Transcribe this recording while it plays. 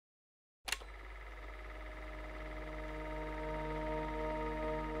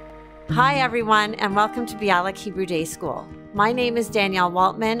Hi everyone, and welcome to Bialik Hebrew Day School. My name is Danielle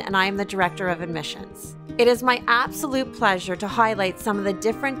Waltman, and I am the Director of Admissions. It is my absolute pleasure to highlight some of the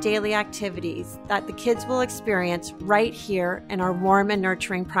different daily activities that the kids will experience right here in our warm and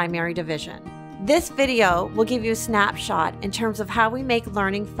nurturing primary division. This video will give you a snapshot in terms of how we make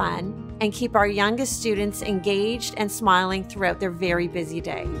learning fun and keep our youngest students engaged and smiling throughout their very busy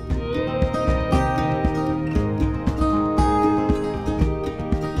day.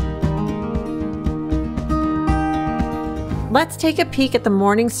 Let's take a peek at the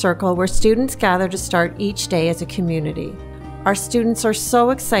morning circle where students gather to start each day as a community. Our students are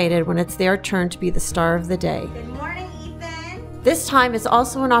so excited when it's their turn to be the star of the day. Good morning, Ethan. This time is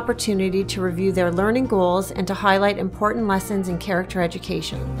also an opportunity to review their learning goals and to highlight important lessons in character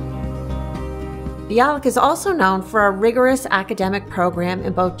education. Bialik is also known for a rigorous academic program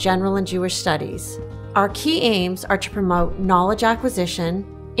in both general and Jewish studies. Our key aims are to promote knowledge acquisition,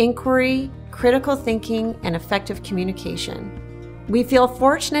 inquiry, critical thinking, and effective communication. We feel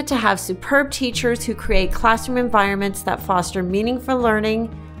fortunate to have superb teachers who create classroom environments that foster meaningful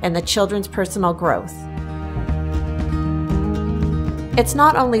learning and the children's personal growth. It's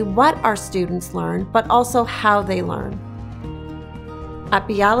not only what our students learn, but also how they learn. At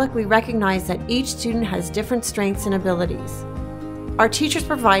Bialik, we recognize that each student has different strengths and abilities. Our teachers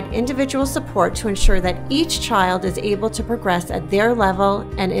provide individual support to ensure that each child is able to progress at their level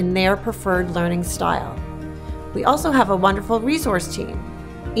and in their preferred learning style. We also have a wonderful resource team.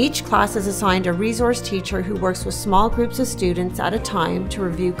 Each class is assigned a resource teacher who works with small groups of students at a time to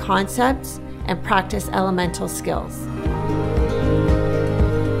review concepts and practice elemental skills.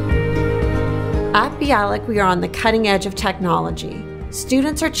 At Bialik, we are on the cutting edge of technology.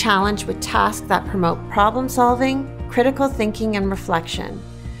 Students are challenged with tasks that promote problem solving, critical thinking, and reflection.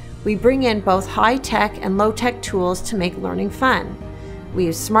 We bring in both high-tech and low-tech tools to make learning fun. We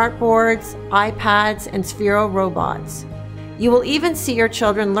use smartboards, iPads, and Sphero robots. You will even see your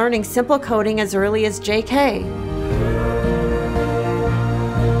children learning simple coding as early as JK.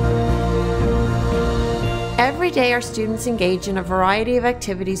 Every day, our students engage in a variety of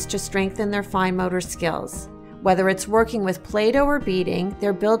activities to strengthen their fine motor skills. Whether it's working with Play-Doh or beading,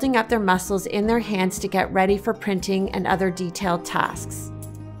 they're building up their muscles in their hands to get ready for printing and other detailed tasks.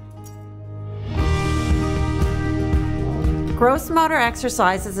 Gross motor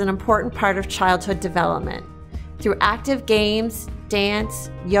exercise is an important part of childhood development. Through active games, dance,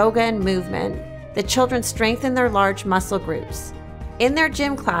 yoga, and movement, the children strengthen their large muscle groups. In their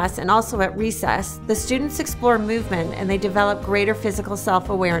gym class and also at recess, the students explore movement and they develop greater physical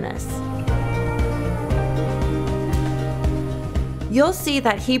self-awareness. You'll see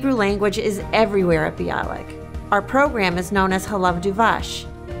that Hebrew language is everywhere at Bialik. Our program is known as Halav Duvash.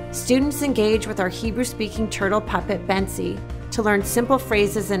 Students engage with our Hebrew-speaking turtle puppet, Bensi, to learn simple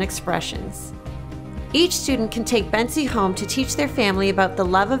phrases and expressions. Each student can take Bensi home to teach their family about the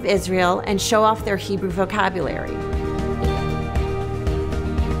love of Israel and show off their Hebrew vocabulary.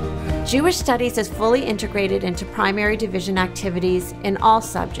 Jewish studies is fully integrated into primary division activities in all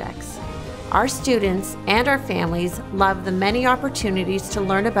subjects. Our students and our families love the many opportunities to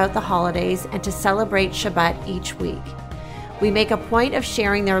learn about the holidays and to celebrate Shabbat each week. We make a point of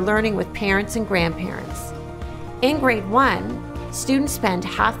sharing their learning with parents and grandparents. In grade 1, students spend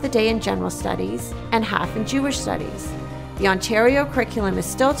half the day in general studies and half in Jewish studies. The Ontario curriculum is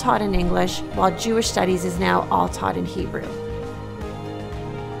still taught in English, while Jewish studies is now all taught in Hebrew.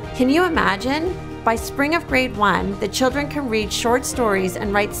 Can you imagine? By spring of grade 1, the children can read short stories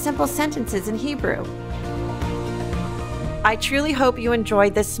and write simple sentences in Hebrew. I truly hope you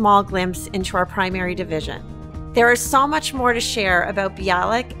enjoyed this small glimpse into our primary division. There is so much more to share about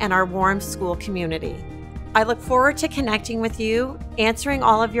Bialik and our warm school community. I look forward to connecting with you, answering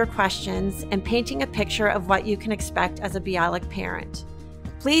all of your questions, and painting a picture of what you can expect as a Bialik parent.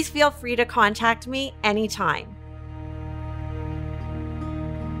 Please feel free to contact me anytime.